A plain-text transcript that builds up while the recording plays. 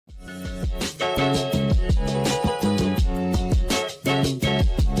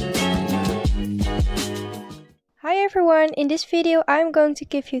everyone, in this video I'm going to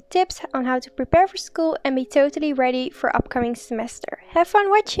give you tips on how to prepare for school and be totally ready for upcoming semester. Have fun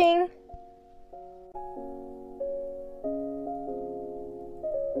watching!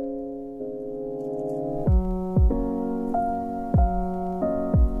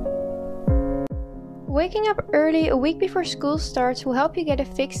 Waking up early a week before school starts will help you get a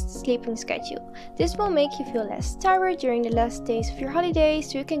fixed sleeping schedule. This will make you feel less tired during the last days of your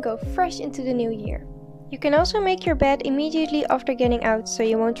holidays so you can go fresh into the new year. You can also make your bed immediately after getting out so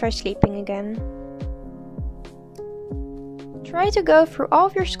you won't try sleeping again. Try to go through all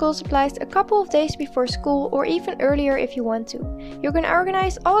of your school supplies a couple of days before school or even earlier if you want to. You can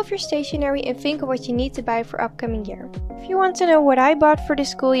organize all of your stationery and think of what you need to buy for upcoming year. If you want to know what I bought for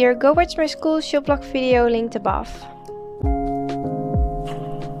this school year, go watch my school shop vlog video linked above.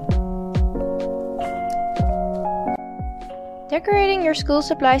 Decorating your school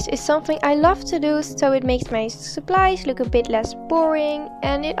supplies is something I love to do, so it makes my supplies look a bit less boring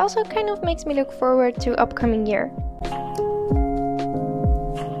and it also kind of makes me look forward to upcoming year.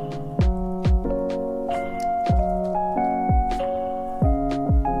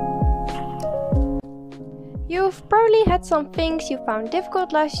 You've probably had some things you found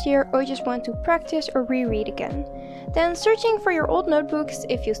difficult last year or just want to practice or reread again. Then searching for your old notebooks,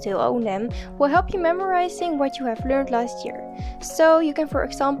 if you still own them, will help you memorizing what you have learned last year. So you can, for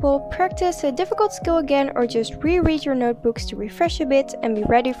example, practice a difficult skill again or just reread your notebooks to refresh a bit and be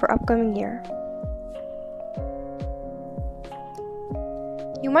ready for upcoming year.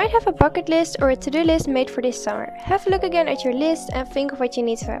 You might have a bucket list or a to-do list made for this summer. Have a look again at your list and think of what you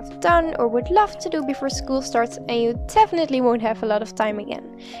need to have done or would love to do before school starts, and you definitely won't have a lot of time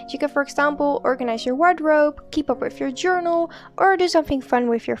again. You can, for example, organize your wardrobe, keep up with your journal, or do something fun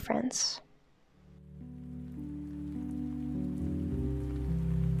with your friends.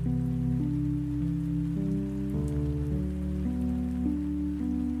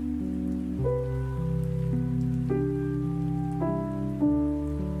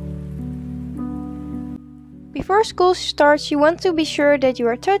 Before school starts, you want to be sure that you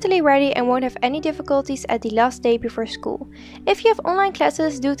are totally ready and won't have any difficulties at the last day before school. If you have online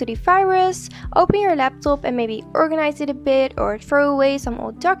classes due to the virus, open your laptop and maybe organize it a bit or throw away some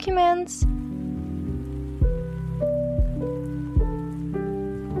old documents.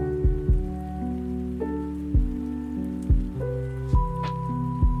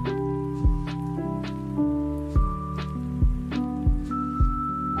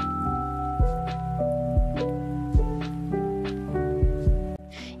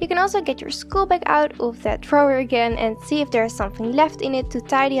 You can also get your school bag out of that drawer again and see if there is something left in it to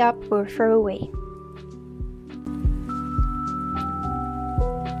tidy up or throw away.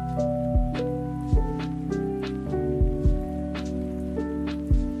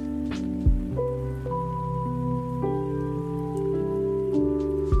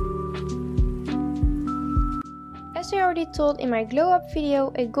 As I already told in my glow up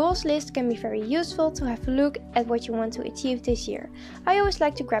video, a goals list can be very useful to have a look at what you want to achieve this year. I always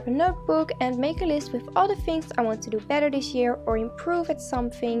like to grab a notebook and make a list with all the things I want to do better this year or improve at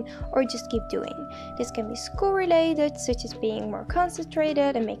something or just keep doing. This can be school related, such as being more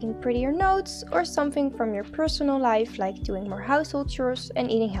concentrated and making prettier notes, or something from your personal life like doing more household chores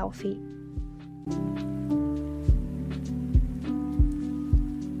and eating healthy.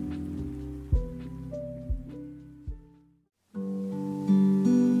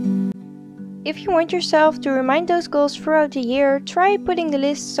 If you want yourself to remind those goals throughout the year, try putting the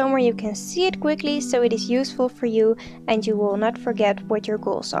list somewhere you can see it quickly so it is useful for you and you will not forget what your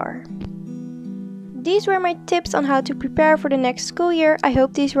goals are. These were my tips on how to prepare for the next school year. I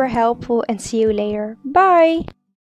hope these were helpful and see you later. Bye!